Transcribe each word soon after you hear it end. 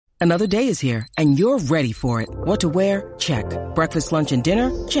Another day is here, and you're ready for it. What to wear? Check. Breakfast, lunch, and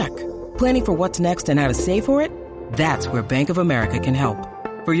dinner? Check. Planning for what's next and how to save for it? That's where Bank of America can help.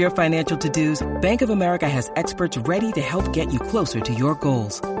 For your financial to-dos, Bank of America has experts ready to help get you closer to your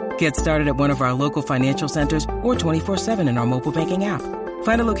goals. Get started at one of our local financial centers or 24/7 in our mobile banking app.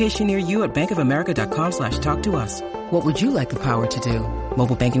 Find a location near you at bankofamerica.com/talktous. What would you like the power to do?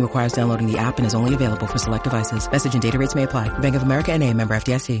 Mobile banking requires downloading the app and is only available for select devices. Message and data rates may apply. Bank of America N.A., member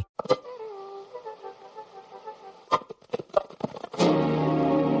FDIC.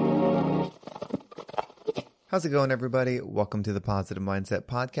 How's it going, everybody? Welcome to the Positive Mindset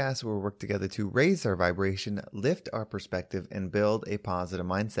Podcast, where we work together to raise our vibration, lift our perspective, and build a positive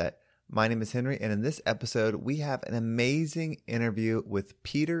mindset. My name is Henry, and in this episode, we have an amazing interview with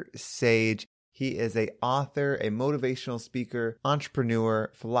Peter Sage. He is an author, a motivational speaker,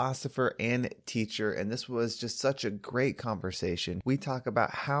 entrepreneur, philosopher, and teacher, and this was just such a great conversation. We talk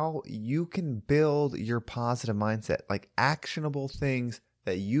about how you can build your positive mindset, like actionable things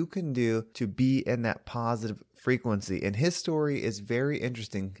that you can do to be in that positive frequency. And his story is very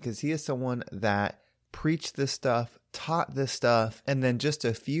interesting because he is someone that preached this stuff, taught this stuff, and then just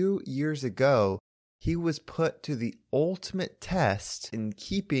a few years ago, he was put to the ultimate test in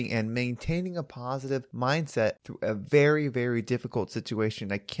keeping and maintaining a positive mindset through a very, very difficult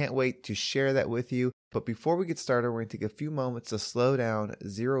situation. I can't wait to share that with you. But before we get started, we're going to take a few moments to slow down,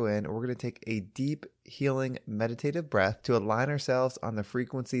 zero in. We're going to take a deep, healing, meditative breath to align ourselves on the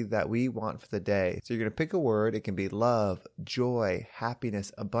frequency that we want for the day. So you're going to pick a word. It can be love, joy,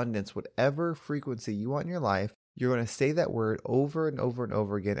 happiness, abundance, whatever frequency you want in your life. You're going to say that word over and over and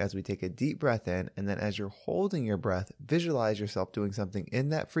over again as we take a deep breath in. And then as you're holding your breath, visualize yourself doing something in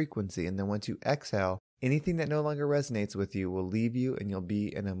that frequency. And then once you exhale, anything that no longer resonates with you will leave you and you'll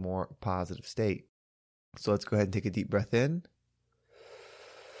be in a more positive state. So let's go ahead and take a deep breath in.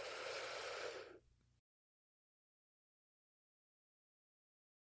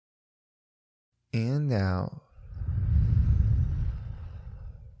 And out.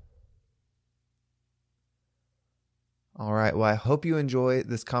 All right. Well, I hope you enjoy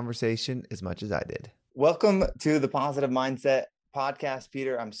this conversation as much as I did. Welcome to the Positive Mindset Podcast,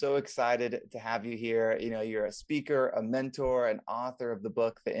 Peter. I'm so excited to have you here. You know, you're a speaker, a mentor, an author of the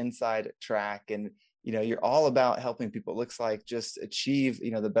book, The Inside Track. And, you know, you're all about helping people, it looks like, just achieve, you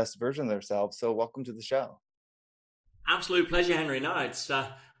know, the best version of themselves. So welcome to the show. Absolute pleasure, Henry. No, it's,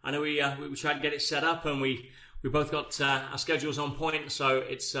 I know we tried to get it set up and we both got our schedules on point. So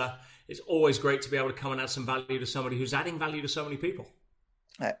it's always great to be able to come and add some value to somebody who's adding value to so many people.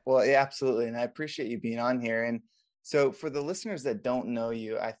 Well, yeah, absolutely. And I appreciate you being on here. And so for the listeners that don't know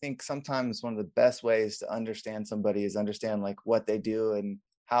you, I think sometimes one of the best ways to understand somebody is understand like what they do and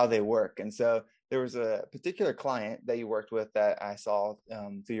how they work. And so there was a particular client that you worked with that I saw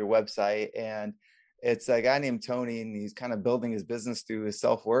through your website, and it's a guy named Tony, and he's kind of building his business through his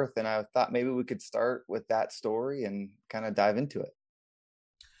self-worth. And I thought maybe we could start with that story and kind of dive into it.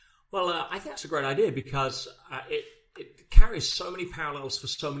 Well, I think that's a great idea because it carries so many parallels for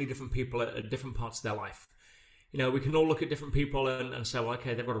so many different people at different parts of their life. You know, we can all look at different people and say, well,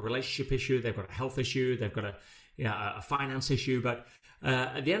 okay, they've got a relationship issue, they've got a health issue, they've got a finance issue. But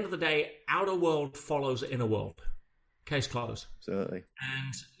at the end of the day, outer world follows inner world. Case closed. Absolutely.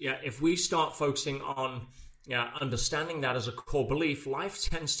 And yeah, if we start focusing on understanding that as a core belief, life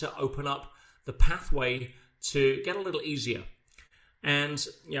tends to open up the pathway to get a little easier. And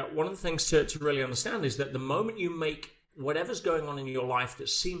one of the things to really understand is that the moment you make whatever's going on in your life that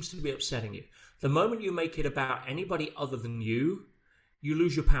seems to be upsetting you, the moment you make it about anybody other than you, you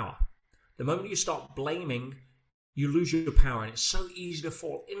lose your power. The moment you start blaming, you lose your power. And it's so easy to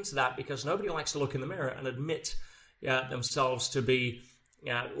fall into that because nobody likes to look in the mirror and admit themselves to be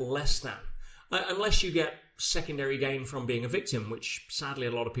less than. Unless you get secondary gain from being a victim, which sadly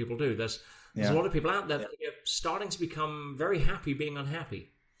a lot of people do. There's a lot of people out there that are starting to become very happy being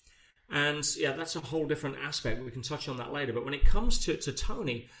unhappy. And that's a whole different aspect. We can touch on that later. But when it comes to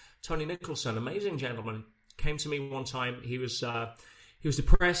Tony Nicholson, amazing gentleman, came to me one time. He was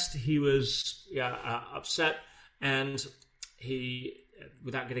depressed. He was upset. And he,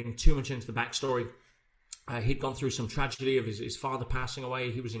 without getting too much into the backstory, he'd gone through some tragedy of his father passing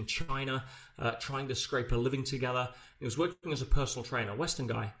away. He was in China trying to scrape a living together. He was working as a personal trainer, Western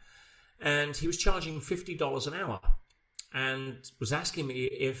guy. And he was charging $50 an hour and was asking me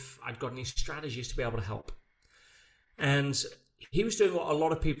if I'd got any strategies to be able to help. And he was doing what a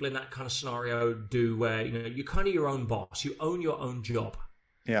lot of people in that kind of scenario do, where, you're kind of your own boss. You own your own job.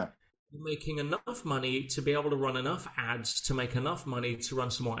 Yeah. You're making enough money to be able to run enough ads to make enough money to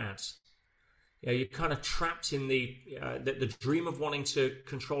run some more ads. you're kind of trapped in the dream of wanting to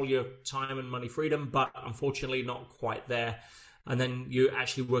control your time and money freedom, but unfortunately not quite there. And then you're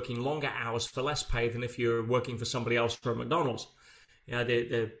actually working longer hours for less pay than if you're working for somebody else for McDonald's.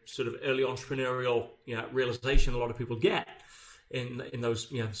 The sort of early entrepreneurial realization a lot of people get in those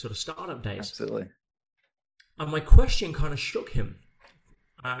sort of startup days. Absolutely. And my question kind of shook him,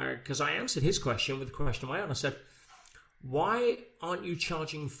 because I answered his question with a question of my own. I said, why aren't you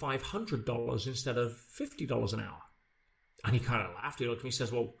charging $500 instead of $50 an hour? And he kind of laughed. He looked at me and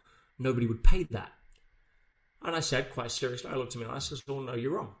says, well, nobody would pay that. And I said, quite seriously, I looked at me and I says, well, no,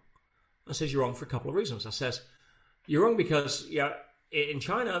 you're wrong. I says, you're wrong for a couple of reasons. I says, you're wrong because in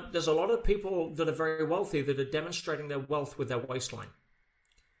China, there's a lot of people that are very wealthy that are demonstrating their wealth with their waistline.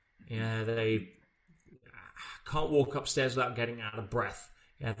 They can't walk upstairs without getting out of breath.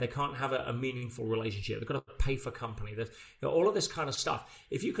 They can't have a meaningful relationship. They've got to pay for company. All of this kind of stuff.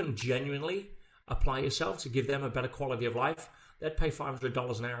 If you can genuinely apply yourself to give them a better quality of life, they'd pay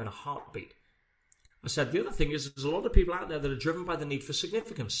 $500 an hour in a heartbeat. I said, the other thing is there's a lot of people out there that are driven by the need for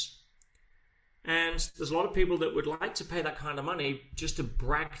significance. And there's a lot of people that would like to pay that kind of money just to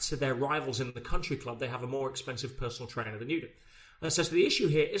brag to their rivals in the country club they have a more expensive personal trainer than you do. And I said, so the issue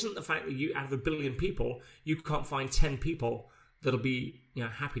here isn't the fact that you, out of 1 billion people, you can't find 10 people that'll be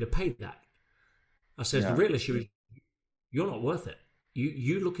happy to pay that. I said, the real issue is you're not worth it.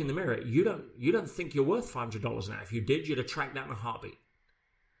 You look in the mirror. You don't think you're worth $500 an hour. If you did, you'd attract that in a heartbeat.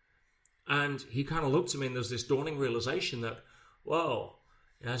 And he kind of looked at me, and there's this dawning realization that, whoa,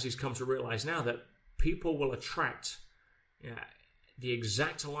 as he's come to realize now, that people will attract the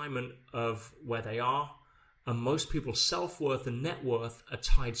exact alignment of where they are, and most people's self-worth and net worth are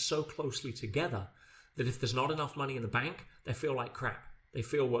tied so closely together that if there's not enough money in the bank, they feel like crap. They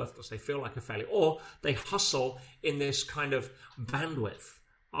feel worthless. They feel like a failure. Or they hustle in this kind of bandwidth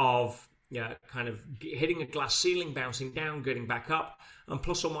of kind of hitting a glass ceiling, bouncing down, getting back up, and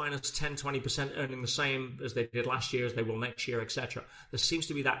plus or minus 10, 20% earning the same as they did last year, as they will next year, etc. There seems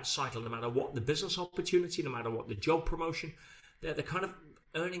to be that cycle no matter what the business opportunity, no matter what the job promotion, they're kind of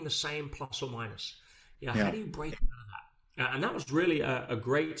earning the same plus or minus. How do you break out of that? And that was really a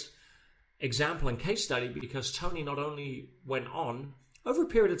great example and case study, because Tony not only went on over a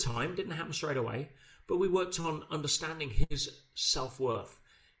period of time, didn't happen straight away, but we worked on understanding his self-worth,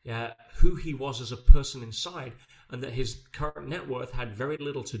 who he was as a person inside, and that his current net worth had very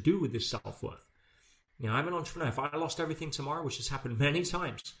little to do with his self-worth. I'm an entrepreneur. If I lost everything tomorrow, which has happened many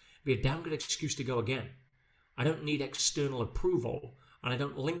times, it'd be a damn good excuse to go again. I don't need external approval, and I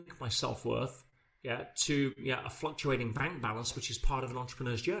don't link my self-worth to a fluctuating bank balance, which is part of an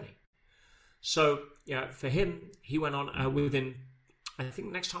entrepreneur's journey. So, for him, he went on within, I think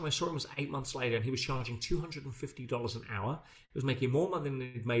the next time I saw him was 8 months later, and he was charging $250 an hour. He was making more money than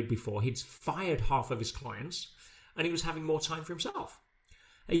he'd made before. He'd fired half of his clients, and he was having more time for himself.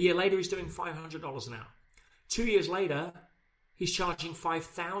 A year later, he's doing $500 an hour. 2 years later, he's charging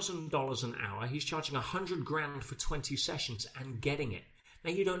 $5,000 an hour. He's charging $100,000 for 20 sessions and getting it. Now,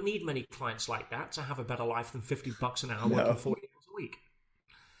 you don't need many clients like that to have a better life than $50 an hour working 40 hours a week.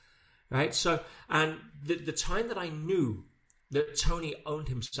 Right? So, and the time that I knew that Tony owned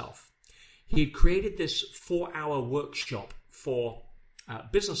himself, he had created this 4-hour workshop for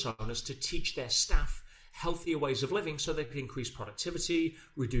business owners to teach their staff healthier ways of living so they could increase productivity,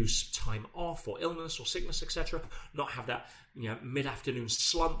 reduce time off or illness or sickness, etc. Not have that mid-afternoon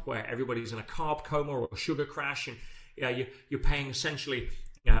slump where everybody's in a carb coma or a sugar crash, and you're paying essentially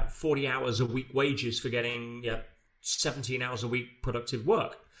 40 hours a week wages for getting 17 hours a week productive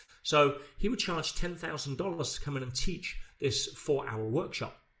work. So he would charge $10,000 to come in and teach this 4-hour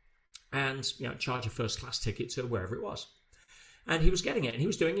workshop, and charge a first-class ticket to wherever it was. And he was getting it, and he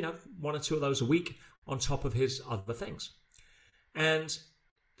was doing 1 or 2 of those a week on top of his other things. And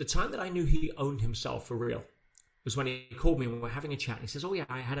the time that I knew he owned himself for real was when he called me and we were having a chat. And he says,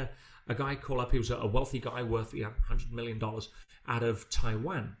 I had a guy call up. He was a wealthy guy worth $100 million out of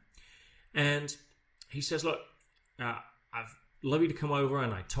Taiwan. And he says, look, I'd love you to come over.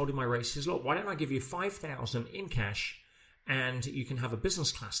 And I told him my rate. He says, look, why don't I give you $5,000 in cash, and you can have a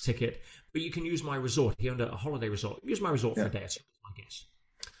business class ticket, but you can use my resort. He owned a holiday resort. Use my resort for a day or two, I guess.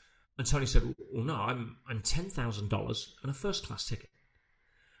 And Tony said, well, no, I'm $10,000 and a first class ticket.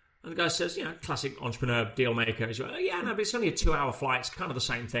 And the guy says, classic entrepreneur deal maker. He's like, but it's only a 2-hour flight. It's kind of the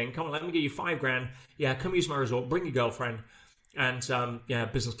same thing. Come on, let me give you $5,000. Yeah, come use my resort. Bring your girlfriend, and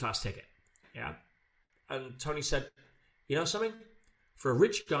business class ticket. Yeah. And Tony said, you know something? For a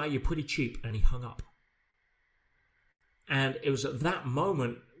rich guy, you're pretty cheap. And he hung up. And it was at that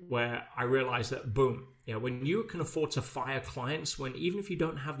moment where I realized that, boom, when you can afford to fire clients, when even if you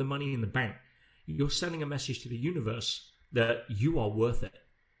don't have the money in the bank, you're sending a message to the universe that you are worth it.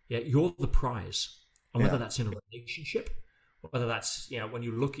 Yeah, you're the prize. And whether that's in a relationship, whether that's, when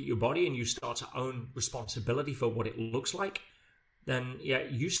you look at your body and you start to own responsibility for what it looks like, then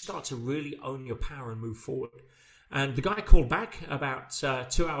you start to really own your power and move forward. And the guy called back about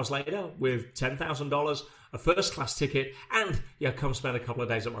 2 hours later with $10,000, a first-class ticket, and come spend a couple of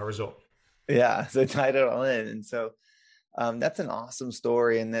days at my resort. Yeah, so tied it all in. And so that's an awesome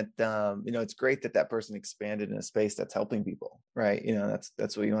story. And that, it's great that person expanded in a space that's helping people, right?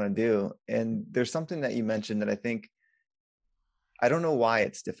 That's what you want to do. And there's something that you mentioned that I don't know why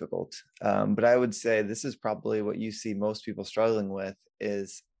it's difficult, but I would say this is probably what you see most people struggling with,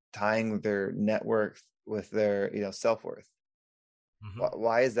 is tying their net worth with their, self-worth. Mm-hmm.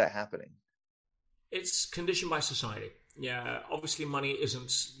 Why is that happening? It's conditioned by society. Yeah, obviously money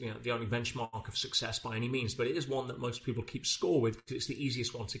isn't the only benchmark of success by any means, but it is one that most people keep score with because it's the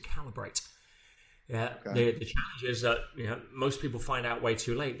easiest one to calibrate. Yeah, okay. The challenge is that most people find out way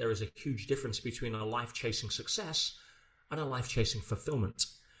too late there is a huge difference between a life-chasing success and a life-chasing fulfillment.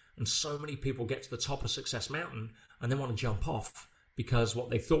 And so many people get to the top of Success Mountain and they want to jump off because what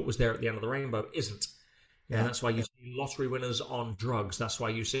they thought was there at the end of the rainbow isn't. Yeah, that's why you see lottery winners on drugs. That's why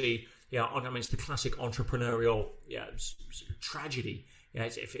you see, it's the classic entrepreneurial tragedy.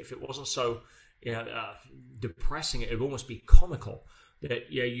 If it wasn't so depressing, it would almost be comical that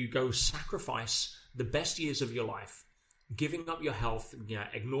you go sacrifice the best years of your life, giving up your health,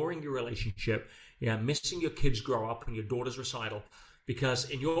 ignoring your relationship, missing your kids grow up and your daughter's recital, because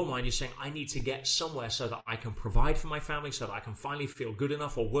in your mind you're saying, I need to get somewhere so that I can provide for my family, so that I can finally feel good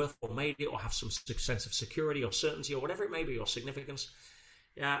enough or worth or made it or have some sense of security or certainty or whatever it may be, or significance.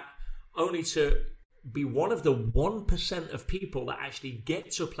 Only to be one of the 1% of people that actually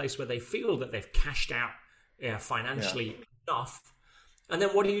get to a place where they feel that they've cashed out financially enough. And then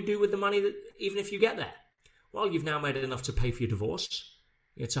what do you do with the money that, even if you get there? Well, you've now made it enough to pay for your divorce,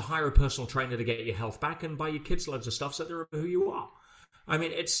 to hire a personal trainer to get your health back, and buy your kids loads of stuff so they remember who you are. I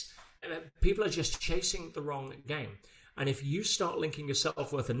mean, people are just chasing the wrong game. And if you start linking your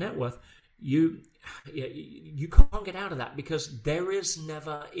self-worth and net worth, you can't get out of that, because there is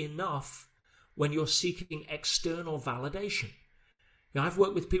never enough when you're seeking external validation. I've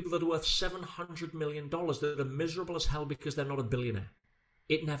worked with people that are worth $700 million that are miserable as hell because they're not a billionaire.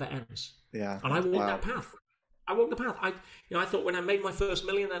 It never ends. Yeah. And I walk that path. I thought when I made my first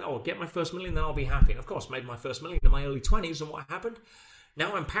million, get my first million, then I'll be happy. And of course, made my first million in my early 20s, and what happened?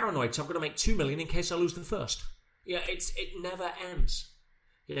 Now I'm paranoid, so I've got to make 2 million in case I lose the first. It never ends.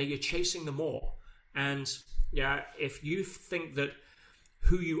 You're chasing the more. And if you think that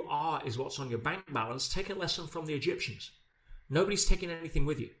who you are is what's on your bank balance, take a lesson from the Egyptians. Nobody's taking anything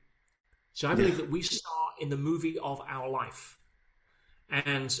with you. So I believe that we start in the movie of our life.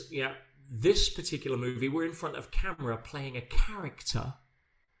 And this particular movie, we're in front of camera playing a character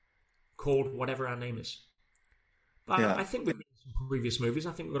called whatever our name is. But I think we've got some previous movies.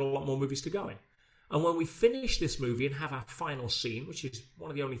 I think we've got a lot more movies to go in. And when we finish this movie and have our final scene, which is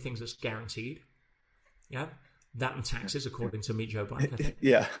one of the only things that's guaranteed, that and taxes, according to Meet Joe Black, I think.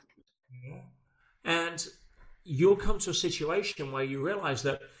 Yeah. And you'll come to a situation where you realize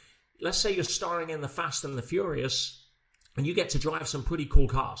that, let's say you're starring in The Fast and the Furious, and you get to drive some pretty cool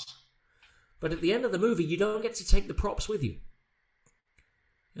cars. But at the end of the movie, you don't get to take the props with you.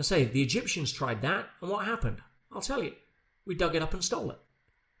 I say, the Egyptians tried that, and what happened? I'll tell you. We dug it up and stole it.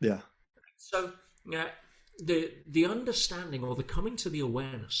 Yeah. So, the understanding, or the coming to the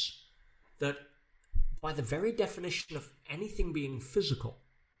awareness that by the very definition of anything being physical,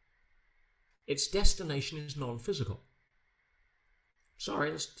 its destination is non-physical.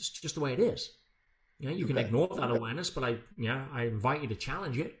 Sorry, it's just the way it is. You can ignore that awareness, but I invite you to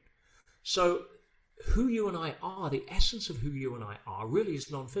challenge it. So who you and I are, the essence of who you and I are, really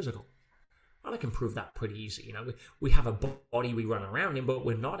is non-physical. And I can prove that pretty easy. We have a body we run around in, but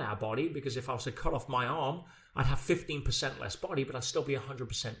we're not our body, because if I was to cut off my arm, I'd have 15% less body, but I'd still be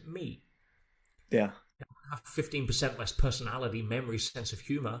 100% me. Yeah. I'd have 15% less personality, memory, sense of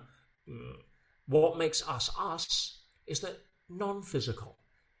humor. What makes us is that non-physical.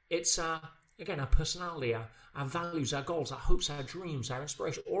 It's again, our personality, our values, our goals, our hopes, our dreams, our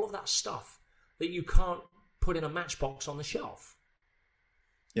inspiration, all of that stuff that you can't put in a matchbox on the shelf.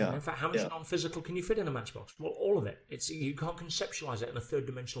 Yeah. In fact, how much non-physical can you fit in a matchbox? Well, all of it. You can't conceptualize it in a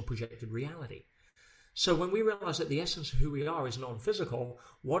third-dimensional projected reality. So when we realize that the essence of who we are is non-physical,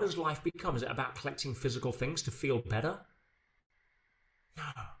 what does life become? Is it about collecting physical things to feel better? No.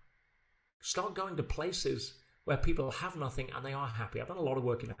 Start going to places where people have nothing and they are happy. I've done a lot of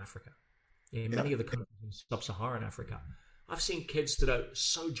work in Africa, in many of the countries in sub-Saharan Africa. I've seen kids that are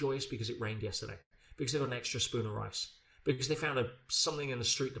so joyous because it rained yesterday, because they got an extra spoon of rice, because they found something in the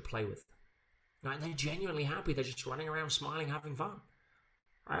street to play with. Right? And they're genuinely happy. They're just running around smiling, having fun.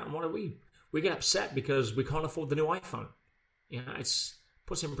 Right? And what do we? We get upset because we can't afford the new iPhone. It's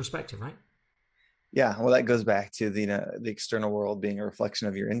puts it in perspective, right? Yeah, well, that goes back to the external world being a reflection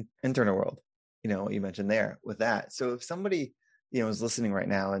of your internal world. What you mentioned there with that. So if somebody is listening right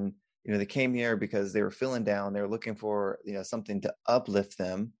now and they came here because they were feeling down, they were looking for something to uplift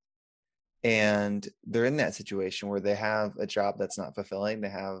them, and they're in that situation where they have a job that's not fulfilling, they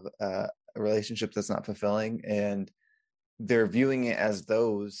have a relationship that's not fulfilling, and they're viewing it as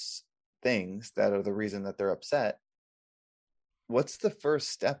those things that are the reason that they're upset. What's the first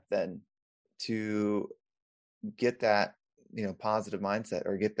step then to get that positive mindset,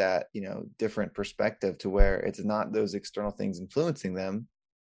 or get that different perspective to where it's not those external things influencing them,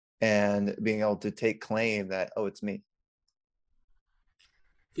 and being able to take claim that, oh, it's me?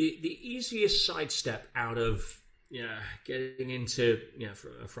 The easiest sidestep out of getting into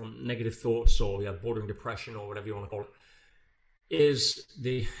from negative thoughts or bordering depression or whatever you want to call it is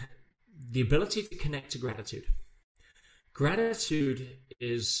the ability to connect to gratitude. Gratitude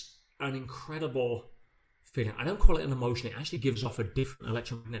is an incredible feeling. I don't call it an emotion. It actually gives off a different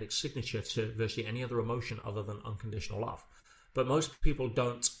electromagnetic signature to virtually any other emotion other than unconditional love. But most people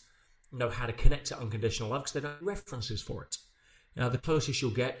don't know how to connect to unconditional love because they don't have references for it. The closest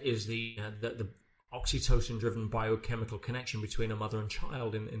you'll get is the oxytocin-driven biochemical connection between a mother and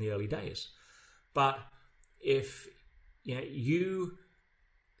child in the early days. But if you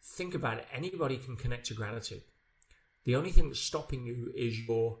think about it, anybody can connect to gratitude. The only thing that's stopping you is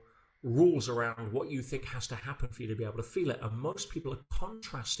your rules around what you think has to happen for you to be able to feel it. And most people are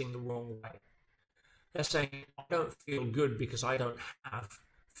contrasting the wrong way. They're saying, I don't feel good because I don't have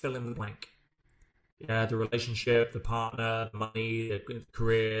fill in the blank. The relationship, the partner, the money, the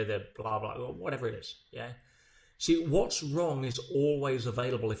career, the blah, blah, whatever it is. See, what's wrong is always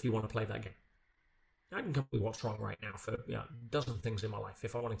available if you want to play that game. I can come up with what's wrong right now for a dozen things in my life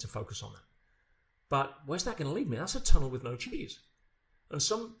if I wanted to focus on that. But where's that going to lead me? That's a tunnel with no cheese. And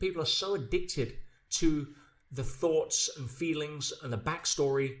some people are so addicted to the thoughts and feelings and the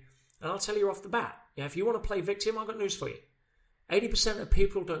backstory. And I'll tell you off the bat, if you want to play victim, I've got news for you. 80% of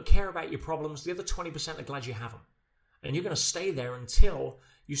people don't care about your problems. The other 20% are glad you have them. And you're going to stay there until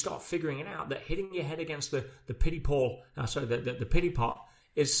you start figuring it out that hitting your head against the pity pot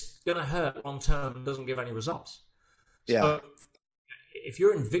is going to hurt long term and doesn't give any results. Yeah. So if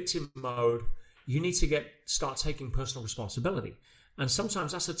you're in victim mode, you need to start taking personal responsibility. And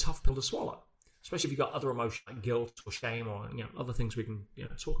sometimes that's a tough pill to swallow, especially if you've got other emotions like guilt or shame or other things we can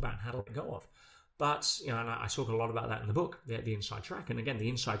talk about and how to let go of. But and I talk a lot about that in the book, the inside track. And again, the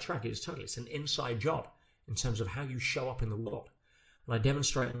inside track it's an inside job in terms of how you show up in the world. And I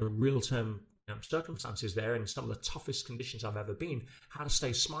demonstrate in the real-term circumstances there, in some of the toughest conditions I've ever been, how to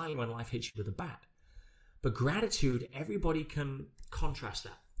stay smiling when life hits you with a bat. But gratitude, everybody can contrast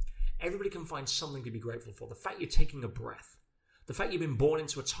that. Everybody can find something to be grateful for. The fact you're taking a breath. The fact you've been born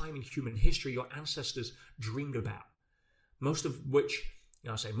into a time in human history your ancestors dreamed about. Most of which,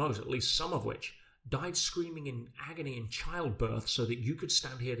 I say most, at least some of which, died screaming in agony in childbirth so that you could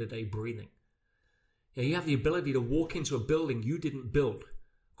stand here today breathing. You have the ability to walk into a building you didn't build,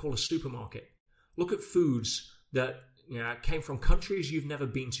 called a supermarket. Look at foods that came from countries you've never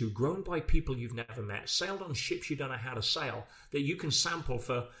been to, grown by people you've never met, sailed on ships you don't know how to sail, that you can sample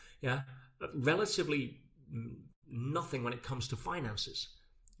for relatively nothing when it comes to finances.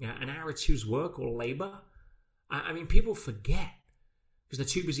 An hour or two's work or labor. I mean, people forget because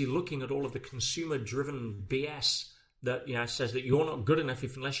they're too busy looking at all of the consumer-driven BS that says that you're not good enough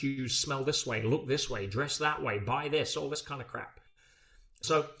unless you smell this way, look this way, dress that way, buy this, all this kind of crap.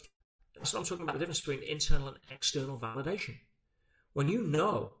 So that's what I'm talking about, the difference between internal and external validation. When you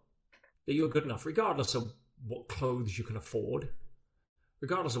know that you're good enough, regardless of what clothes you can afford,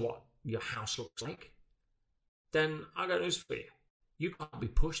 regardless of what your house looks like, then I got news for you. You can't be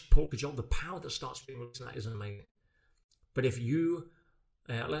pushed, pulled, cajoled. The power that starts being released in that is amazing. But if you,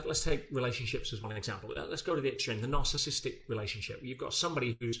 let's take relationships as one example. Let's go to the extreme, the narcissistic relationship. You've got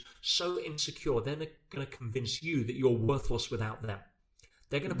somebody who's so insecure, they're going to convince you that you're worthless without them.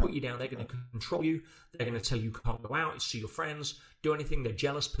 They're going to put you down. They're going to control you. They're going to tell you can't go out, see your friends, do anything. They're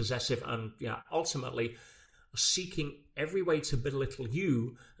jealous, possessive, and ultimately seeking every way to belittle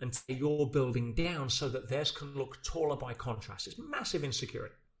you until you're building down so that theirs can look taller by contrast. It's massive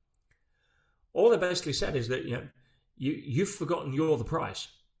insecurity. All they basically said is that you've forgotten you're the prize.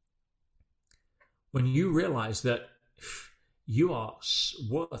 When you realize that you are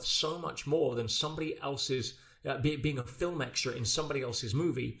worth so much more than somebody else's being a film extra in somebody else's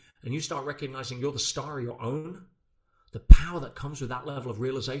movie, and you start recognizing you're the star of your own, the power that comes with that level of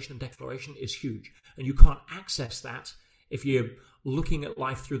realization and declaration is huge. And you can't access that if you're looking at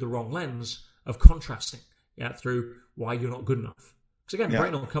life through the wrong lens of contrasting, through why you're not good enough. Because again, the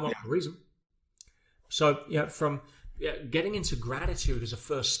brain will come up with a reason. So, from getting into gratitude as a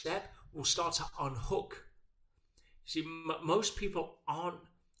first step, we'll start to unhook. See, most people aren't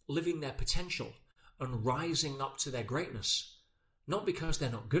living their potential and rising up to their greatness, not because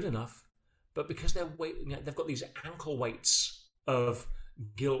they're not good enough, but because they've got these ankle weights of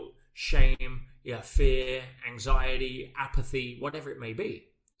guilt, shame, fear, anxiety, apathy, whatever it may be.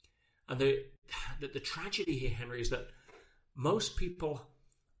 And the tragedy here, Henry, is that most people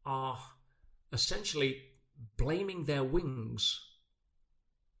are essentially blaming their wings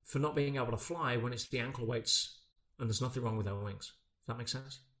for not being able to fly when it's the ankle weights and there's nothing wrong with their wings. Does that make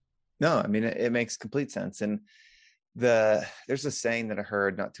sense? No, I mean, it makes complete sense. And there's a saying that I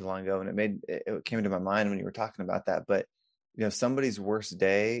heard not too long ago, and it came into my mind when you were talking about that. But somebody's worst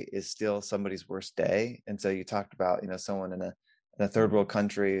day is still somebody's worst day. And so you talked about someone in a third world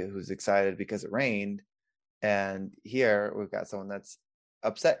country who's excited because it rained, and here we've got someone that's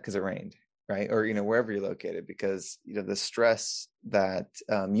upset because it rained, right? Or wherever you're located, because the stress that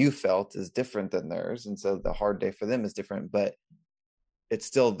you felt is different than theirs, and so the hard day for them is different, but it's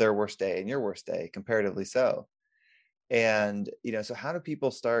still their worst day and your worst day, comparatively so. And, so how do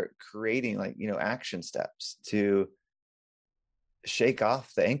people start creating action steps to shake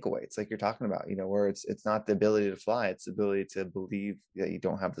off the ankle weights, like you're talking about, where it's not the ability to fly, it's the ability to believe that you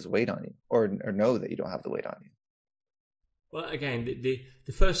don't have this weight on you, or know that you don't have the weight on you? Well, again,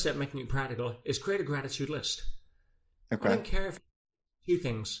 the first step, making it practical, is create a gratitude list. Okay. I don't care if 2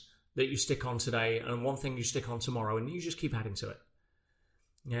 things that you stick on today and 1 thing you stick on tomorrow, and you just keep adding to it.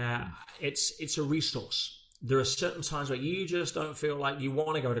 Yeah, it's a resource. There are certain times where you just don't feel like you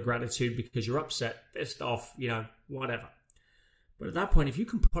want to go to gratitude because you're upset, pissed off, whatever. But at that point, if you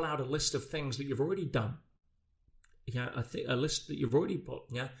can pull out a list of things that you've already done, a list that you've already put,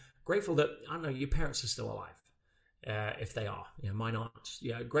 grateful that, I don't know, your parents are still alive, if they are, mine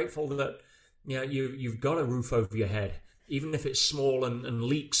aren't. Grateful that, you've got a roof over your head, even if it's small and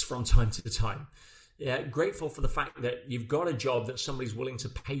leaks from time to time. Grateful for the fact that you've got a job that somebody's willing to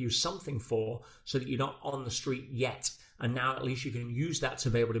pay you something for, so that you're not on the street yet. And now at least you can use that to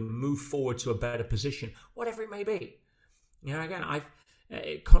be able to move forward to a better position, whatever it may be. Again,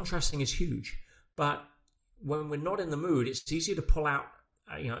 contrasting is huge. But when we're not in the mood, it's easier to pull out,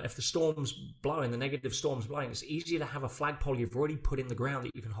 if the storm's blowing, the negative storm's blowing, it's easier to have a flagpole you've already put in the ground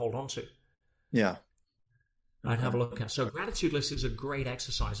that you can hold on to. Yeah. I'd have a look at. So gratitude list is a great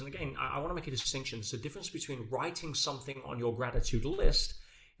exercise. And again, I want to make a distinction. There's a difference between writing something on your gratitude list.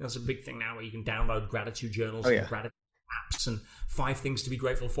 There's a big thing now where you can download gratitude journals and gratitude apps and 5 things to be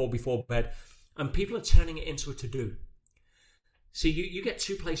grateful for before bed. And people are turning it into a to-do. See, you get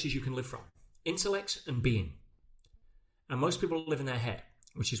 2 places you can live from: intellect and being. And most people live in their head,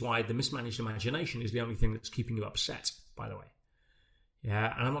 which is why the mismanaged imagination is the only thing that's keeping you upset, by the way.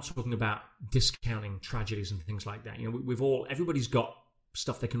 Yeah, and I'm not talking about discounting tragedies and things like that. Everybody's got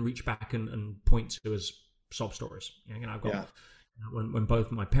stuff they can reach back and point to as sob stories. I've got when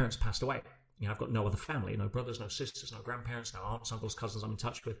both my parents passed away. I've got no other family, no brothers, no sisters, no grandparents, no aunts, uncles, cousins I'm in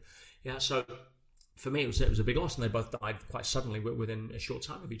touch with. So for me, it was a big loss, and they both died quite suddenly within a short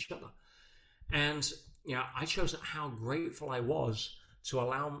time of each other. And I chose how grateful I was to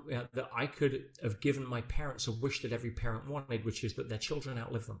allow that I could have given my parents a wish that every parent wanted, which is that their children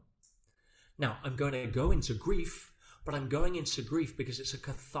outlive them. Now, I'm going to go into grief, but I'm going into grief because it's a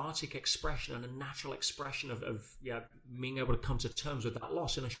cathartic expression and a natural expression of being able to come to terms with that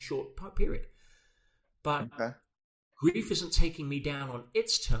loss in a short period. But grief isn't taking me down on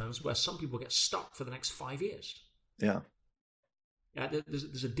its terms, where some people get stuck for the next 5 years.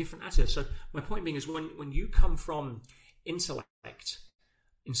 There's a different attitude. So my point being is when you come from intellect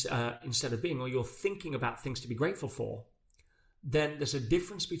instead of being, or you're thinking about things to be grateful for, then there's a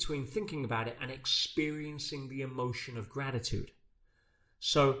difference between thinking about it and experiencing the emotion of gratitude.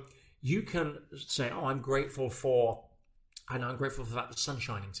 So you can say, I'm grateful for the fact the sun's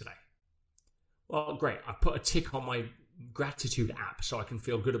shining today. Well, great. I've put a tick on my gratitude app so I can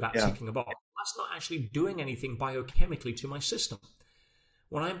feel good about ticking a box. That's not actually doing anything biochemically to my system.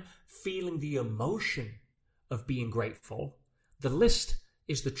 When I'm feeling the emotion of being grateful, the list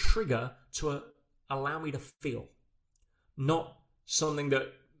is the trigger to allow me to feel, not something that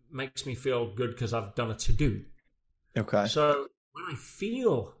makes me feel good because I've done a to-do. Okay. So when I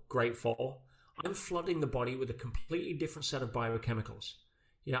feel grateful, I'm flooding the body with a completely different set of biochemicals.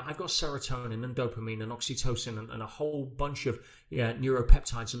 I've got serotonin and dopamine and oxytocin and a whole bunch of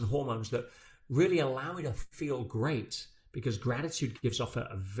neuropeptides and hormones that really allow me to feel great, because gratitude gives off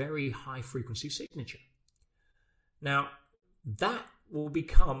a very high frequency signature. Now, that will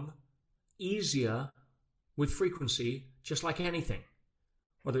become easier with frequency, just like anything.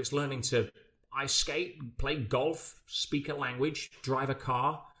 Whether it's learning to ice skate, play golf, speak a language, drive a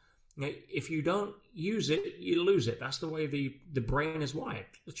car. If you don't use it, you lose it. That's the way the brain is wired.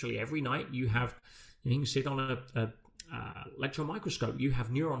 Literally every night you can sit on a electron microscope, you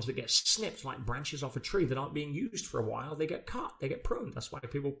have neurons that get snipped like branches off a tree that aren't being used for a while. They get cut, they get pruned. That's why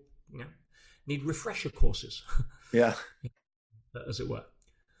people need refresher courses. Yeah. As it were.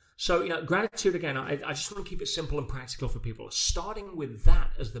 So, gratitude, again, I just want to keep it simple and practical for people. Starting with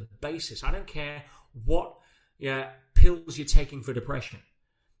that as the basis. I don't care what pills you're taking for depression.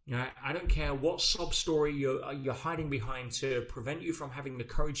 I don't care what sob story you're hiding behind to prevent you from having the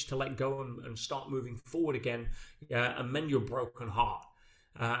courage to let go and start moving forward again and mend your broken heart.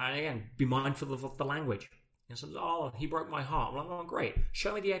 And again, be mindful of the language. Oh, he broke my heart. Well, oh, great.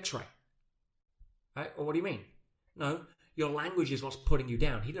 Show me the x-ray. Right? Or what do you mean? No, your language is what's putting you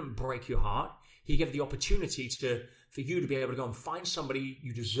down. He didn't break your heart. He gave the opportunity for you to be able to go and find somebody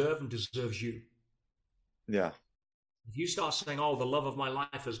you deserve and deserves you. Yeah. If you start saying, oh, the love of my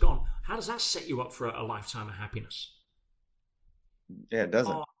life has gone, how does that set you up for a lifetime of happiness? Yeah, it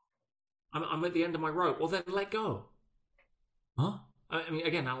doesn't. Oh, I'm at the end of my rope. Well, then let go. Huh? I mean,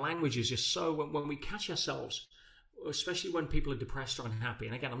 again, our language is just so, when we catch ourselves, especially when people are depressed or unhappy,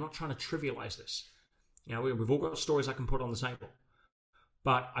 and again, I'm not trying to trivialize this. We've all got stories I can put on the table.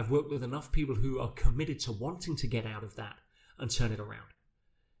 But I've worked with enough people who are committed to wanting to get out of that and turn it around.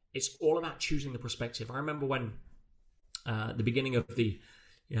 It's all about choosing the perspective. I remember when the beginning of the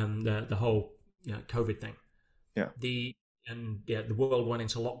whole COVID thing, the world went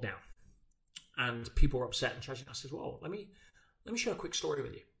into lockdown, and people were upset and judging. I said, "Well, let me share a quick story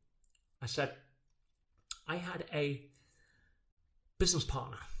with you." I said, I had a business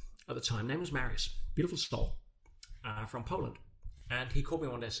partner at the time. Name was Marius, beautiful soul, from Poland, and he called me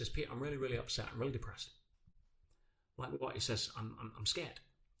one day and says, "Pete, I'm really, really upset. I'm really depressed." I'm like, what? He says, "I'm scared."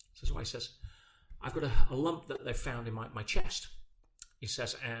 I says, "Why?" He says, "I've got a lump that they found in my chest." He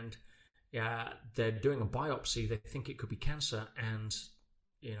says, "And they're doing a biopsy. They think it could be cancer, and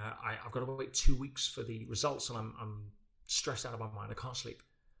I've got to wait 2 weeks for the results, and I'm stressed out of my mind. I can't sleep."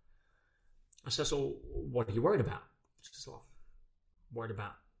 I says, "Well, what are you worried about?" He says, "Well, worried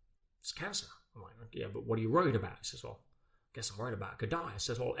about it's cancer." I'm like, "Yeah, but what are you worried about?" He says, "Well, I guess I'm worried about I could die." I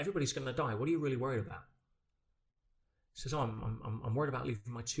says, "Well, everybody's going to die. What are you really worried about?" He says, "Oh, I'm worried about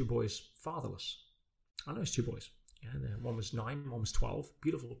leaving my 2 boys fatherless." I know his 2 boys. One was 9, one was 12.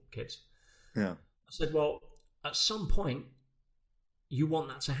 Beautiful kids. Yeah. I said, "Well, at some point, you want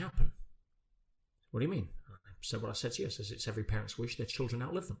that to happen." "What do you mean?" I said what I said to you. I says, "It's every parent's wish their children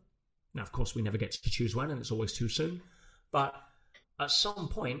outlive them." Now, of course, we never get to choose when, and it's always too soon. But at some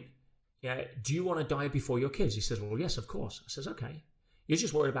point, do you want to die before your kids? He says, "Well, yes, of course." I says, "Okay. You're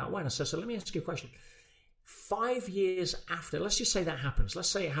just worried about when." I says, "So let me ask you a question. 5 years after, let's just say that happens. Let's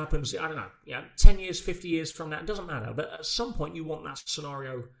say it happens, I don't know, 10 years, 50 years from now. It doesn't matter. But at some point, you want that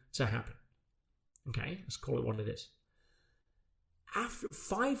scenario to happen. Okay? Let's call it what it is. After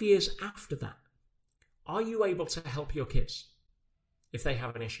 5 years after that, are you able to help your kids if they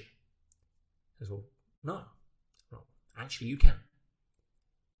have an issue?" I says, "Well, no. Well, actually, you can.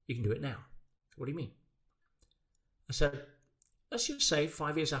 You can do it now." "What do you mean?" I said, let's just say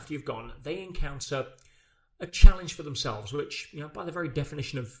 5 years after you've gone, they encounter a challenge for themselves, which, by the very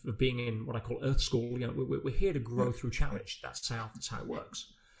definition of being in what I call Earth School, we're here to grow through challenge. That's how it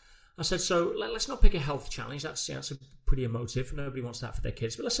works. I said, so let's not pick a health challenge. That's a pretty emotive. Nobody wants that for their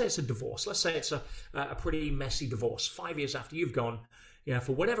kids. But let's say it's a divorce. Let's say it's a pretty messy divorce. 5 years after you've gone,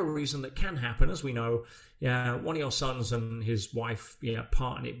 for whatever reason that can happen, as we know, one of your sons and his wife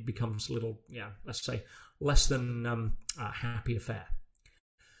part, and it becomes a little, let's say, less than a happy affair.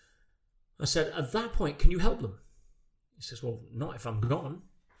 I said, at that point, can you help them? He says, well, not if I'm gone.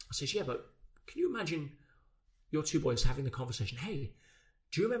 I says, yeah, but can you imagine your 2 boys having the conversation, hey,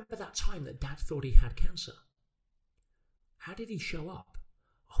 do you remember that time that Dad thought he had cancer? How did he show up?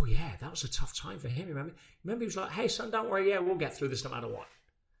 Oh, yeah, that was a tough time for him, remember? Remember he was like, hey, son, don't worry, we'll get through this no matter what.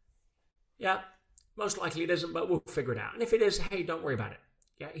 Yeah, most likely it isn't, but we'll figure it out. And if it is, hey, don't worry about it.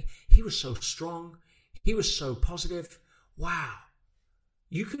 Yeah, he was so strong. He was so positive. Wow.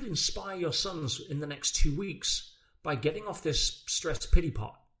 You could inspire your sons in the next 2 weeks by getting off this stress pity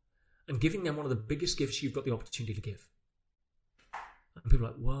pot and giving them one of the biggest gifts you've got the opportunity to give. And people are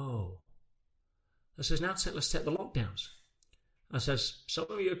like, whoa. I says, now let's take the lockdowns. I says, some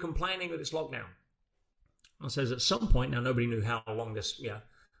of you are complaining that it's lockdown. I says, at some point, now nobody knew how long this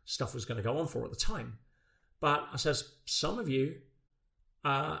stuff was going to go on for at the time. But I says, some of you,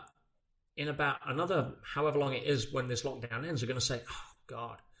 in about another, however long it is when this lockdown ends, are going to say, oh,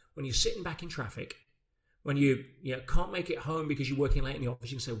 God, when you're sitting back in traffic, when you can't make it home because you're working late in the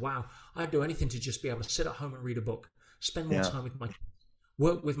office, you can say, wow, I'd do anything to just be able to sit at home and read a book, spend more time with my kids,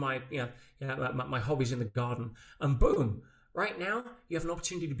 work with my my hobbies in the garden, and boom, right now you have an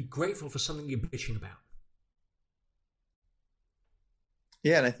opportunity to be grateful for something you're bitching about.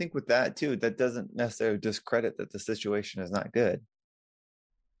 Yeah, and I think with that too, that doesn't necessarily discredit that the situation is not good.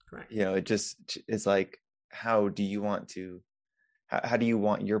 Correct. It just is like, how do you want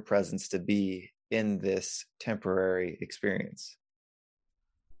your presence to be in this temporary experience?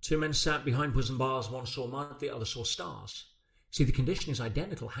 Two men sat behind prison bars, one saw mud, the other saw stars. See, the condition is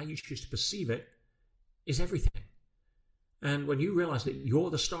identical. How you choose to perceive it is everything. And when you realize that you're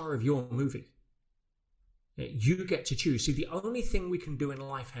the star of your movie, you get to choose. See, the only thing we can do in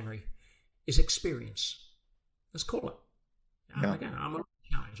life, Henry, is experience. Let's call it. Again, I'm on a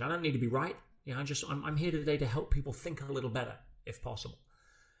challenge. I don't need to be right. I'm here today to help people think a little better, if possible.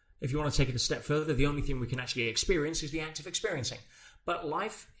 If you want to take it a step further, the only thing we can actually experience is the act of experiencing. But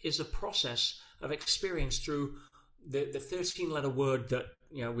life is a process of experience through the 13-letter word that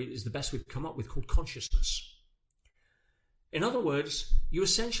is the best we've come up with, called consciousness. In other words, you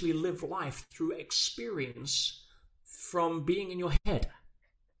essentially live life through experience from being in your head,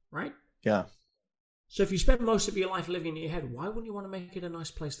 right? Yeah. So if you spend most of your life living in your head, why wouldn't you want to make it a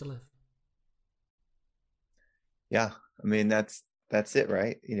nice place to live? Yeah, I mean, that's it,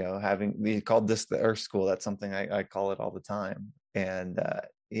 right? We called this the Earth School. That's something I call it all the time. And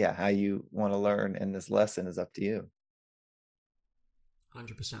how you want to learn in this lesson is up to you.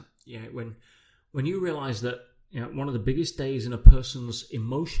 100%. Yeah, when you realize that one of the biggest days in a person's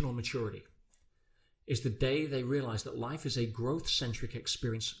emotional maturity is the day they realize that life is a growth-centric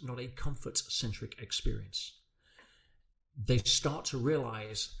experience, not a comfort-centric experience. They start to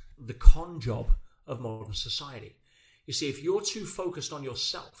realize the con job of modern society. You see, if you're too focused on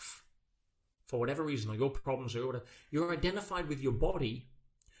yourself, for whatever reason, or your problems, or whatever, you're identified with your body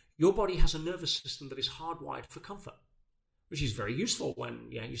has a nervous system that is hardwired for comfort, which is very useful when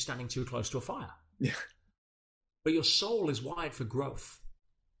you're standing too close to a fire. Yeah. But your soul is wired for growth.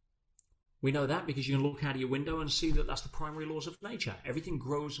 We know that because you can look out of your window and see that that's the primary laws of nature. Everything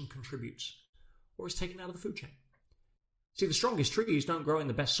grows and contributes, or is taken out of the food chain. See, the strongest trees don't grow in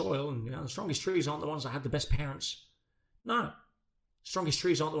the best soil, and the strongest trees aren't the ones that had the best parents. No. The strongest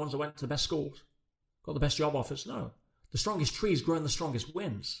trees aren't the ones that went to the best schools, got the best job offers. No. The strongest trees grow in the strongest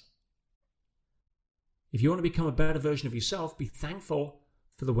winds. If you want to become a better version of yourself, be thankful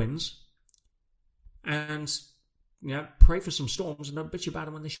for the winds and pray for some storms and don't bitch about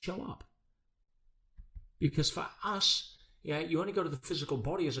them when they show up. Because for us, you only go to the physical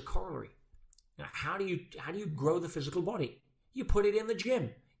body as a corollary. Now, how do you grow the physical body? You put it in the gym.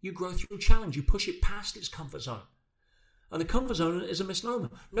 You grow through challenge. You push it past its comfort zone. And the comfort zone is a misnomer.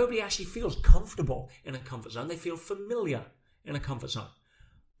 Nobody actually feels comfortable in a comfort zone. They feel familiar in a comfort zone.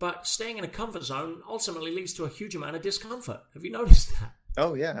 But staying in a comfort zone ultimately leads to a huge amount of discomfort. Have you noticed that?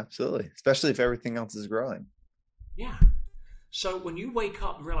 Oh, yeah, absolutely. Especially if everything else is growing. Yeah. So when you wake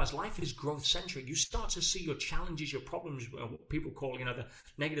up and realize life is growth-centric, you start to see your challenges, your problems, what people call, the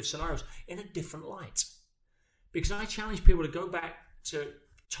negative scenarios, in a different light. Because I challenge people to go back to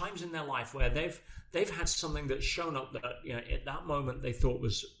times in their life where they've had something that's shown up that at that moment they thought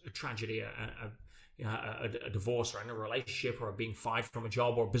was a tragedy, a divorce, or in a relationship, or being fired from a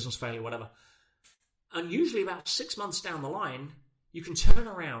job, or a business failure, whatever. And usually about 6 months down the line, you can turn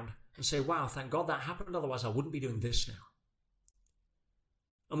around and say, wow, thank God that happened, otherwise I wouldn't be doing this now.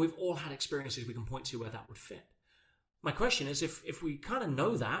 And we've all had experiences we can point to where that would fit. My question is, if we kind of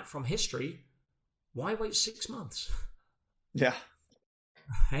know that from history, why wait 6 months? Yeah.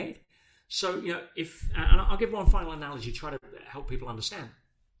 Right? So, and I'll give one final analogy to try to help people understand.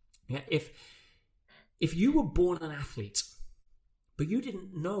 If you were born an athlete, but you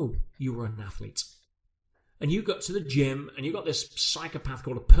didn't know you were an athlete, and you got to the gym, and you got this psychopath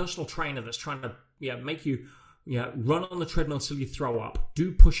called a personal trainer that's trying to make you run on the treadmill until you throw up,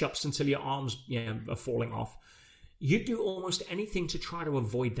 do push-ups until your arms are falling off. You'd do almost anything to try to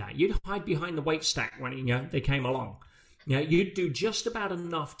avoid that. You'd hide behind the weight stack when they came along. You'd do just about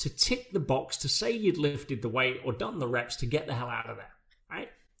enough to tick the box to say you'd lifted the weight or done the reps to get the hell out of there, right?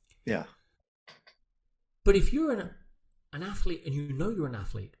 Yeah. But if you're an athlete and you know you're an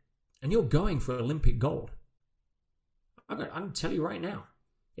athlete and you're going for Olympic gold, I can tell you right now,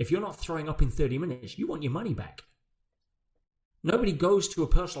 if you're not throwing up in 30 minutes, you want your money back. Nobody goes to a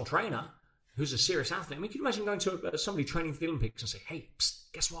personal trainer who's a serious athlete. I mean, can you imagine going to somebody training for the Olympics and say, hey,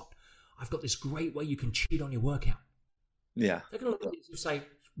 psst, guess what? I've got this great way you can cheat on your workout. Yeah. They're going to look at you and say,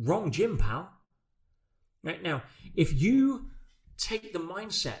 wrong gym, pal. Right now, if you take the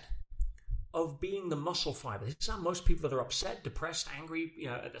mindset of being the muscle fiber, this is how most people that are upset, depressed, angry,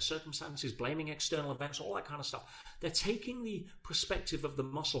 at the circumstances, blaming external events, all that kind of stuff, they're taking the perspective of the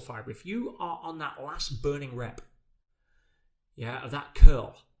muscle fiber. If you are on that last burning rep, of that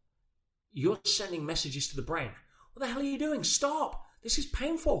curl, you're sending messages to the brain. What the hell are you doing? Stop. This is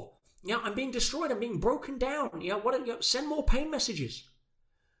painful. I'm being destroyed. I'm being broken down. Send more pain messages.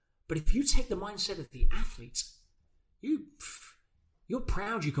 But if you take the mindset of the athlete, you're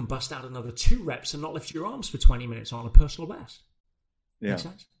proud you can bust out another 2 reps and not lift your arms for 20 minutes on a personal best. Yeah. Make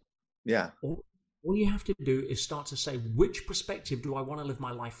sense? Yeah. All you have to do is start to say, which perspective do I want to live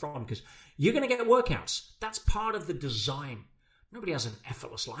my life from? Because you're going to get workouts. That's part of the design. Nobody has an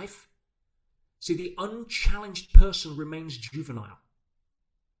effortless life. See, the unchallenged person remains juvenile.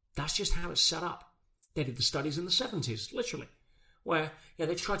 That's just how it's set up. They did the studies in the 70s, literally, where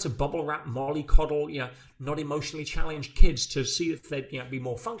they tried to bubble wrap, mollycoddle, not emotionally challenged kids to see if they'd be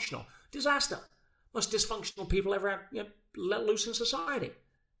more functional. Disaster. Most dysfunctional people ever let loose in society.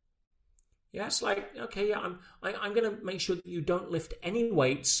 Yeah, it's like, okay, I'm going to make sure that you don't lift any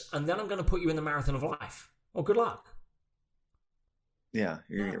weights, and then I'm going to put you in the marathon of life. Well, good luck. Yeah,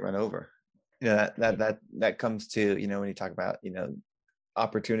 you're gonna get run over. That comes to when you talk about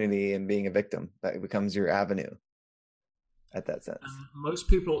opportunity and being a victim, that becomes your avenue at that sense. Most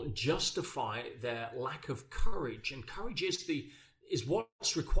people justify their lack of courage, and courage is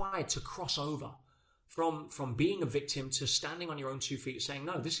what's required to cross over from being a victim to standing on your own 2 feet, saying,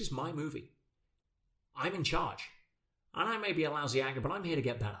 no, this is my movie. I'm in charge, and I may be a lousy actor, but I'm here to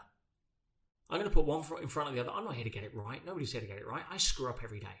get better. I'm going to put one foot in front of the other. I'm not here to get it right. Nobody's here to get it right. I screw up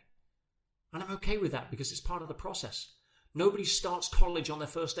every day. And I'm okay with that because it's part of the process. Nobody starts college on their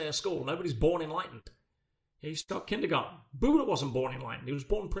first day of school. Nobody's born enlightened. You start kindergarten. Buddha wasn't born enlightened. He was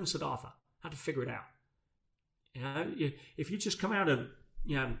born Prince Siddhartha. Had to figure it out. If you just come out of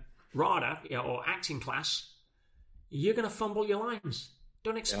RADA or acting class, you're going to fumble your lines.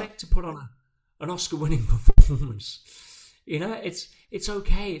 Don't expect to put on an Oscar-winning performance. It's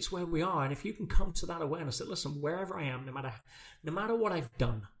okay. It's where we are. And if you can come to that awareness that, listen, wherever I am, no matter what I've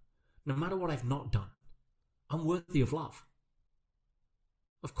done, no matter what I've not done, I'm worthy of love.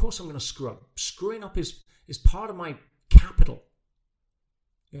 Of course I'm going to screw up. Screwing up is part of my capital.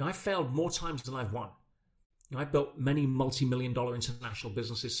 I failed more times than I've won. I've built many multi-million-dollar international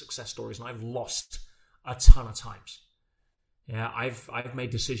businesses, success stories, and I've lost a ton of times. I've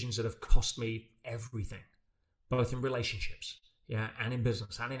made decisions that have cost me everything, both in relationships, and in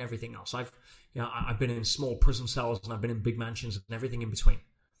business, and in everything else. I've been in small prison cells, and I've been in big mansions, and everything in between.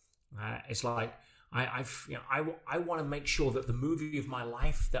 It's like I want to make sure that the movie of my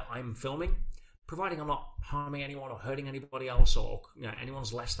life that I'm filming, providing I'm not harming anyone or hurting anybody else or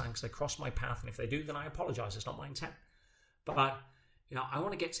anyone's less than because they cross my path, and if they do, then I apologize. It's not my intent. But I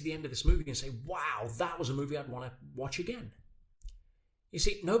want to get to the end of this movie and say, wow, that was a movie I'd want to watch again. You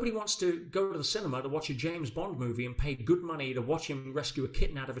see, nobody wants to go to the cinema to watch a James Bond movie and pay good money to watch him rescue a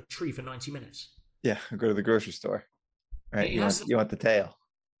kitten out of a tree for 90 minutes. Yeah, go to the grocery store. Right? You want the tail.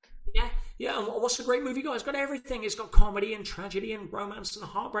 Yeah. And what's a great movie got? It's got everything. It's got comedy and tragedy and romance and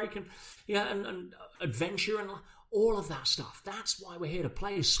heartbreak and and adventure and all of that stuff. That's why we're here to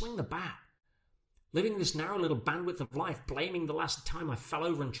play, is swing the bat. Living this narrow little bandwidth of life, blaming the last time I fell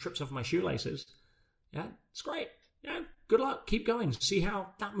over and tripped over my shoelaces. Yeah, it's great. Good luck. Keep going. See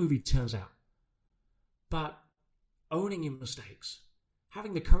how that movie turns out. But owning your mistakes,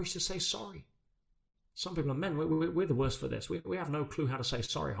 having the courage to say sorry. Some people are men. We're the worst for this. We have no clue how to say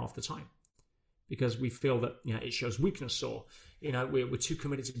sorry half the time because we feel that it shows weakness, or we're too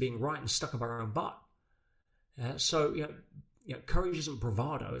committed to being right and stuck up our own butt. So courage isn't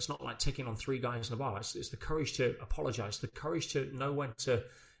bravado. It's not like taking on 3 guys in a bar. It's the courage to apologize, the courage to know when to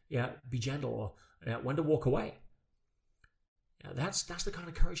be gentle or when to walk away. That's the kind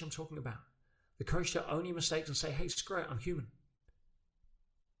of courage I'm talking about. The courage to own your mistakes and say, hey, screw it, I'm human.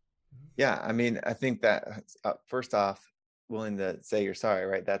 Yeah, I mean, I think that first off, willing to say you're sorry,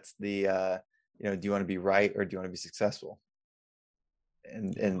 right? That's the, do you want to be right or do you want to be successful?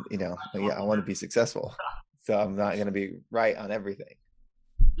 And I want to be successful. So I'm not going to be right on everything.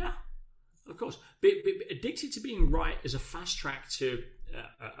 Yeah, of course. Addicted to being right is a fast track to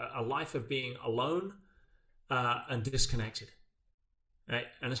a life of being alone and disconnected. Right?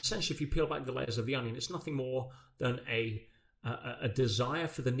 And essentially, if you peel back the layers of the onion, it's nothing more than a desire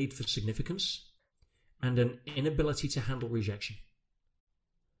for the need for significance and an inability to handle rejection.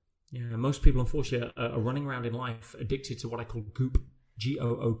 Yeah, most people, unfortunately, are running around in life addicted to what I call GOOP,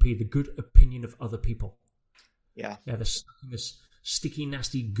 G-O-O-P, the good opinion of other people. Yeah. Yeah, this sticky,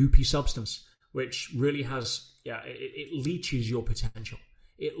 nasty, goopy substance, which really has, it leaches your potential.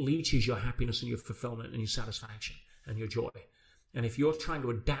 It leaches your happiness and your fulfillment and your satisfaction and your joy. And if you're trying to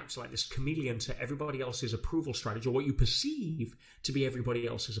adapt like this chameleon to everybody else's approval strategy, or what you perceive to be everybody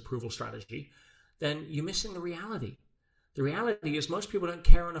else's approval strategy, then you're missing the reality. The reality is most people don't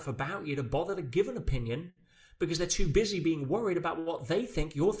care enough about you to bother to give an opinion because they're too busy being worried about what they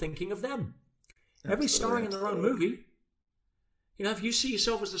think you're thinking of them. Everybody's starring in their own movie. You know, if you see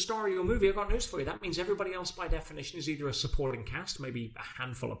yourself as the star of your movie, I've got news for you. That means everybody else, by definition, is either a supporting cast, maybe a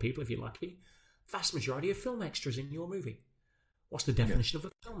handful of people if you're lucky, vast majority of film extras in your movie. What's the definition of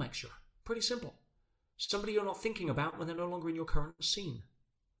a film extra? Pretty simple. Somebody you're not thinking about when they're no longer in your current scene.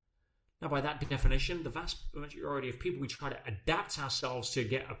 Now, by that definition, the vast majority of people, we try to adapt ourselves to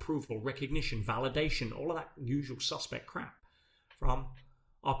get approval, recognition, validation, all of that usual suspect crap from,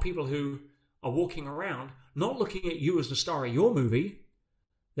 are people who are walking around not looking at you as the star of your movie.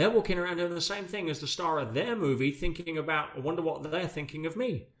 They're walking around doing the same thing as the star of their movie, thinking about, I wonder what they're thinking of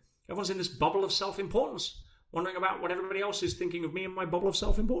me. Everyone's in this bubble of self-importance, wondering about what everybody else is thinking of me in my bubble of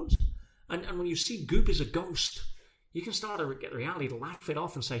self-importance. And when you see goop as a ghost, you can start to get the reality to laugh it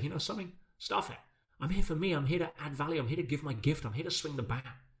off and say, you know something? Stuff it. I'm here for me. I'm here to add value. I'm here to give my gift. I'm here to swing the bat.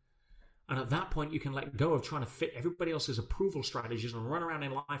 And at that point, you can let go of trying to fit everybody else's approval strategies and run around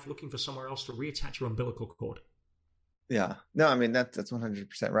in life looking for somewhere else to reattach your umbilical cord. Yeah. No, I mean, that's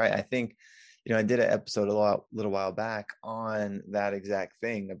 100% right. I think, I did an episode a little while back on that exact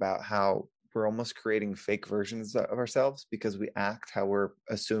thing about how we're almost creating fake versions of ourselves because we act how we're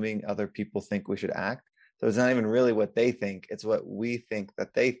assuming other people think we should act. So it's not even really what they think. It's what we think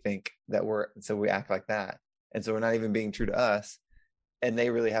that they think that so we act like that. And so we're not even being true to us, and they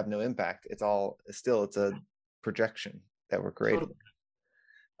really have no impact. It's a projection that we're creating.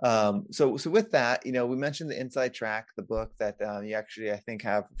 So with that, we mentioned the Inside Track, the book that you actually, I think,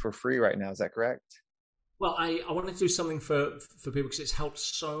 have for free right now. Is that correct? Well, I wanted to do something for people because it's helped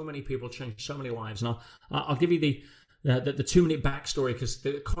so many people, change so many lives. And I'll give you the 2-minute backstory because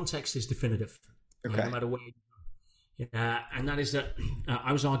the context is definitive. Okay. No matter where you go. And that is that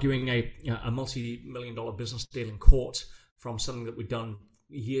I was arguing a multi-million-dollar business deal in court from something that we'd done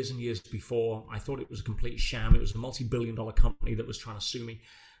years and years before. I thought it was a complete sham. It was a multi-billion-dollar company that was trying to sue me.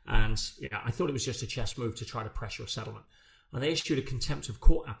 And I thought it was just a chess move to try to pressure a settlement. And they issued a contempt of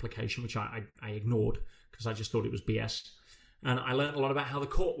court application, which I ignored because I just thought it was BS. And I learned a lot about how the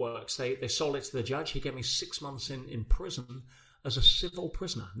court works. They sold it to the judge. He gave me 6 months in prison as a civil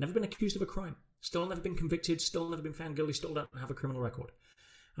prisoner. Never been accused of a crime. Still never been convicted, still never been found guilty, still don't have a criminal record.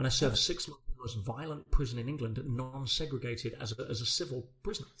 And I served 6 months in the most violent prison in England, non-segregated as a civil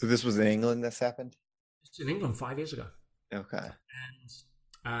prisoner. So this was in England this happened? It's in England 5 years ago. Okay.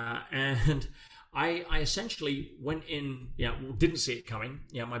 And I essentially went in, didn't see it coming.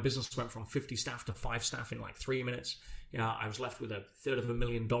 My business went from 50 staff to 5 staff in like 3 minutes. I was left with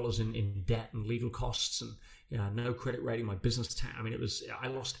 $250,000 in debt and legal costs and no credit rating, my business I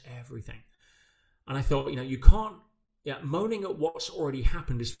lost everything. And I thought, you can't, moaning at what's already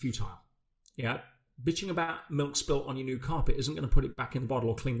happened is futile. Bitching about milk spilt on your new carpet isn't going to put it back in the bottle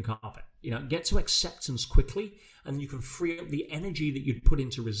or clean the carpet. Get to acceptance quickly, and then you can free up the energy that you'd put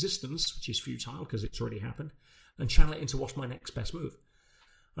into resistance, which is futile because it's already happened, and channel it into what's my next best move.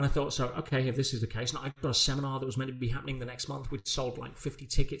 And I thought, so, okay, if this is the case, and I got a seminar that was meant to be happening the next month. We'd sold like 50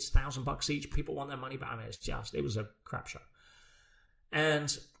 tickets, $1,000 each. People want their money back. It was a crap show.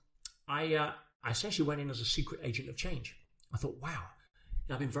 And I essentially went in as a secret agent of change. I thought, wow,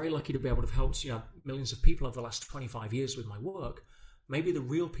 I've been very lucky to be able to help millions of people over the last 25 years with my work. Maybe the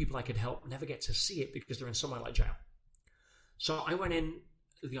real people I could help never get to see it because they're in somewhere like jail. So I went in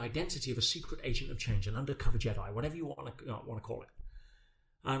with the identity of a secret agent of change, an undercover Jedi, whatever you want to call it.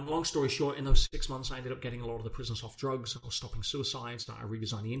 And long story short, in those 6 months, I ended up getting a lot of the prisoners off drugs. I was stopping suicides. I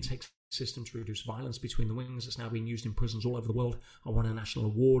redesigned the intake system to reduce violence between the wings. It's now being used in prisons all over the world. I won a national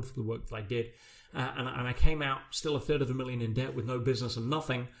award for the work that I did. And I came out still $250,000 in debt with no business and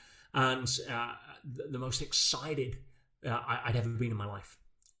nothing. And the most excited I'd ever been in my life.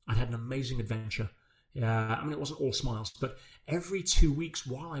 I'd had an amazing adventure. It wasn't all smiles, but every 2 weeks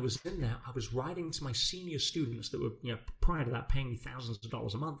while I was in there, I was writing to my senior students that were, prior to that, paying me thousands of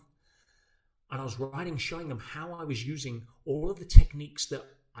dollars a month. And I was writing, showing them how I was using all of the techniques that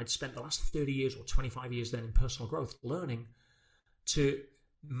I'd spent the last 30 years or 25 years then in personal growth learning to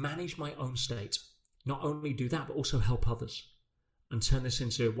manage my own state. Not only do that, but also help others. and turn this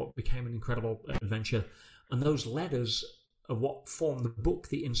into what became an incredible adventure. And those letters are what formed the book,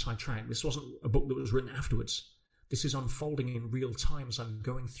 The Inside Track. This wasn't a book that was written afterwards. This is unfolding in real time as I'm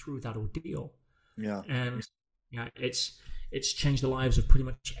going through that ordeal. Yeah. And it's changed the lives of pretty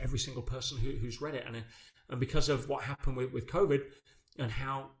much every single person who's read it. And because of what happened with COVID and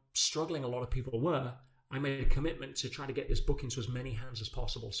how struggling a lot of people were, I made a commitment to try to get this book into as many hands as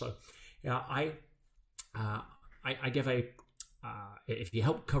possible. So I give if you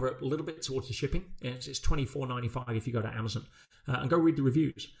help cover it a little bit towards the shipping, it's $24.95 if you go to Amazon and go read the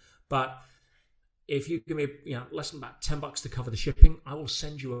reviews. But if you give me less than about $10 to cover the shipping, I will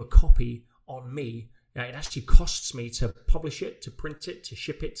send you a copy on me. It actually costs me to publish it, to print it, to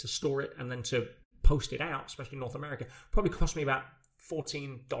ship it, to store it, and then to post it out, especially in North America. Probably cost me about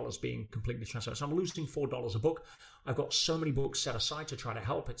 $14 being completely transparent. So I'm losing $4 a book. I've got so many books set aside to try to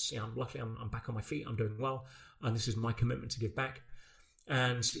help. It's luckily I'm back on my feet. I'm doing well, and this is my commitment to give back.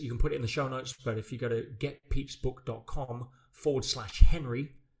 And you can put it in the show notes. But if you go to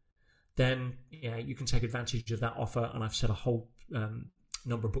getpeepsbook.com/Henry, then you can take advantage of that offer. And I've set a whole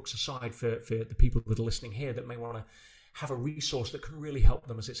number of books aside for the people that are listening here that may want to have a resource that can really help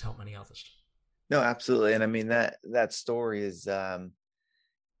them as it's helped many others. No, absolutely. And I mean, that story is,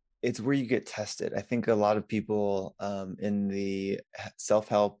 it's where you get tested. I think a lot of people in the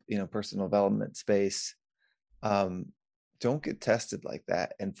self-help, personal development space don't get tested like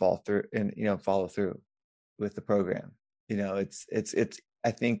that and follow through with the program. It's I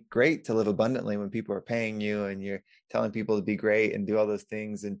think great to live abundantly when people are paying you and you're telling people to be great and do all those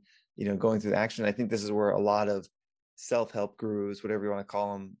things and, going through the action. I think this is where a lot of self-help gurus, whatever you want to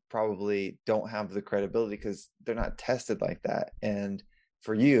call them, probably don't have the credibility because they're not tested like that. And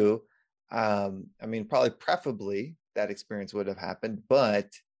for you, probably preferably that experience would have happened, but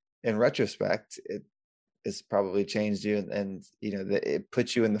in retrospect, it has probably changed you and it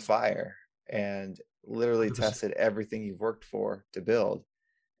puts you in the fire and literally tested everything you've worked for to build.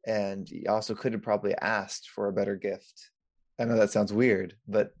 And you also could have probably asked for a better gift. I know that sounds weird,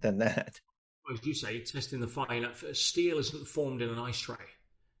 but than that. As you say, testing the fire. Steel isn't formed in an ice tray.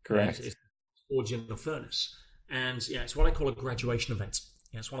 Correct. It's forged in a furnace. And it's what I call a graduation event.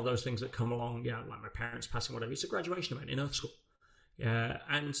 It's one of those things that come along, like my parents passing, whatever. It's a graduation event in Earth School.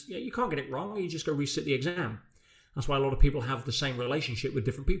 And you can't get it wrong. You just go resit the exam. That's why a lot of people have the same relationship with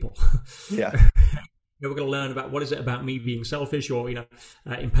different people. Yeah. We're going to learn about what is it about me being selfish or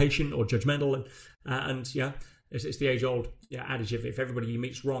impatient or judgmental, and it's the age-old adage: if everybody you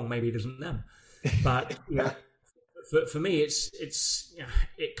meet's wrong, maybe it isn't them. But for me,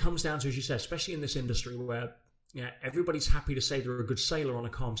 it comes down to, as you said, especially in this industry where everybody's happy to say they're a good sailor on a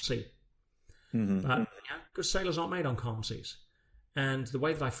calm sea, but good sailors aren't made on calm seas. And the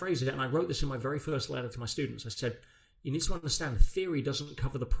way that I phrase it, and I wrote this in my very first letter to my students, I said, you need to understand theory doesn't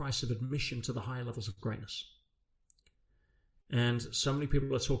cover the price of admission to the higher levels of greatness. And so many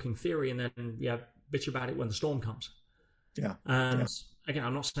people are talking theory and then bitch about it when the storm comes. Yeah. And again,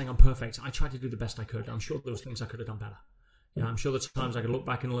 I'm not saying I'm perfect. I tried to do the best I could. I'm sure there was things I could have done better. I'm sure there's times I could look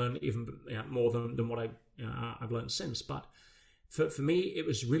back and learn even more than what I've learned since. But for me, it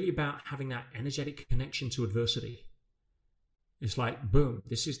was really about having that energetic connection to adversity. It's like, boom,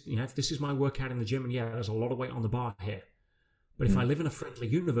 this is my workout in the gym, and there's a lot of weight on the bar here. But if I live in a friendly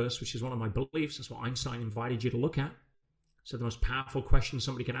universe, which is one of my beliefs, that's what Einstein invited you to look at. So the most powerful question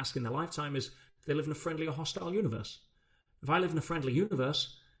somebody can ask in their lifetime is, do they live in a friendly or hostile universe? If I live in a friendly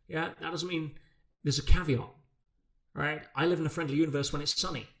universe, that doesn't mean there's a caveat, right? I live in a friendly universe when it's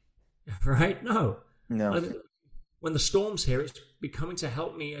sunny, right? No. When the storm's here, it's becoming to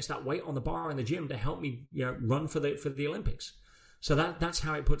help me. It's that weight on the bar in the gym to help me run for the Olympics. So that's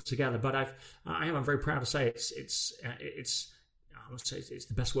how it puts together. But I'm very proud to say it's I would say it's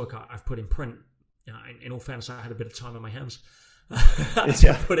the best work I've put in print. In all fairness, I had a bit of time on my hands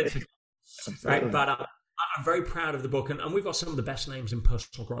to put it together. Right? But I'm very proud of the book, and we've got some of the best names in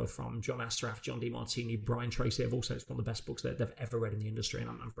personal growth, from John Assaraf, John DeMartini, Brian Tracy. I've also, it's one of the best books that they've ever read in the industry, and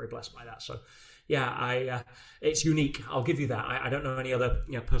I'm very blessed by that. So, it's unique. I'll give you that. I don't know any other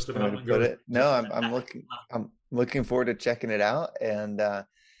personal development. No, I'm looking forward to checking it out, and I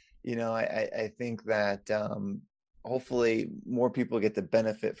think that hopefully more people get to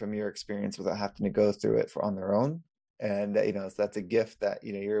benefit from your experience without having to go through it on their own. And so that's a gift that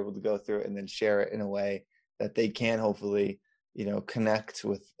you're able to go through it and then share it in a way that they can hopefully connect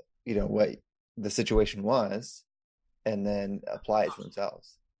with what the situation was and then apply it to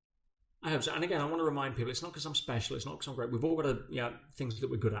themselves. I hope so. And again, I want to remind people, it's not because I'm special, it's not because I'm great. We've all got things that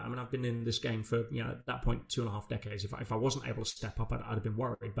we're good at. I mean, I've been in this game for at that point 2.5 decades. If I wasn't able to step up, I'd have been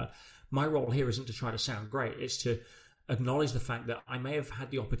worried. But my role here isn't to try to sound great. It's to acknowledge the fact that I may have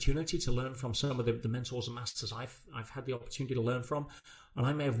had the opportunity to learn from some of the mentors and masters I've had the opportunity to learn from, and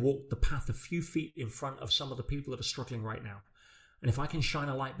I may have walked the path a few feet in front of some of the people that are struggling right now. And if I can shine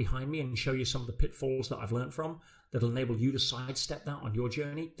a light behind me and show you some of the pitfalls that I've learned from that'll enable you to sidestep that on your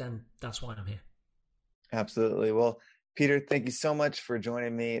journey, then that's why I'm here. Absolutely. Well, Peter, thank you so much for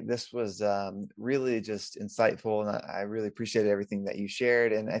joining me. This was really just insightful, and I really appreciated everything that you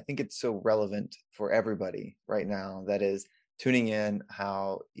shared. And I think it's so relevant for everybody right now that is tuning in,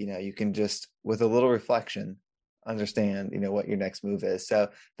 how, you can just, with a little reflection, understand, what your next move is. So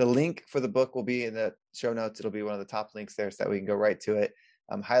the link for the book will be in the show notes. It'll be one of the top links there so that we can go right to it.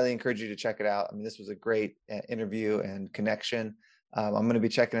 Highly encourage you to check it out. I mean, this was a great interview and connection. I'm going to be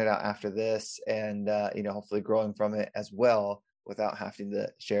checking it out after this and, hopefully growing from it as well without having to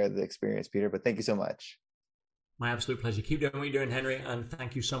share the experience, Peter. But thank you so much. My absolute pleasure. Keep doing what you're doing, Henry. And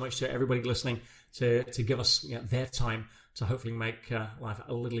thank you so much to everybody listening to give us their time to hopefully make life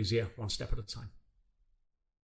a little easier, one step at a time.